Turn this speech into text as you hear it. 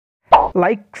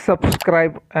Like,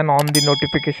 subscribe, and on the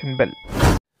notification bell.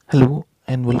 Hello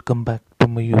and welcome back to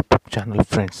my YouTube channel,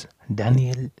 friends.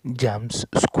 Daniel James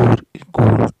scored a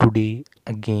goal today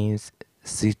against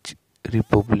Czech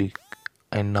Republic,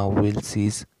 and now Wales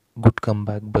is good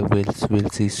comeback by Wales.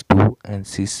 Wales is 2 and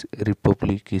Czech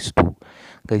Republic is 2.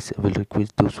 Guys, I will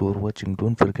request those who are watching,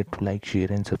 don't forget to like,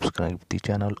 share, and subscribe the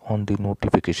channel on the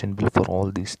notification bell for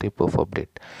all this type of update.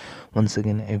 Once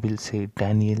again, I will say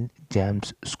Daniel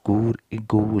James scored a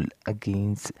goal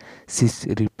against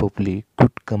Czech Republic.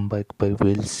 Good comeback by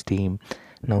Wales team.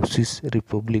 Now Czech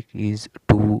Republic is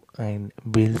 2 and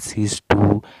Wales is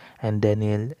 2, and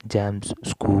Daniel James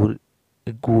scored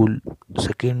a goal,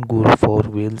 second goal for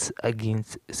Wales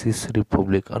against Czech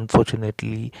Republic.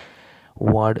 Unfortunately,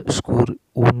 Ward scored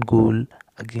own goal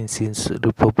against Czech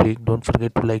Republic. Don't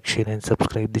forget to like, share, and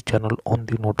subscribe the channel on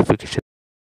the notification.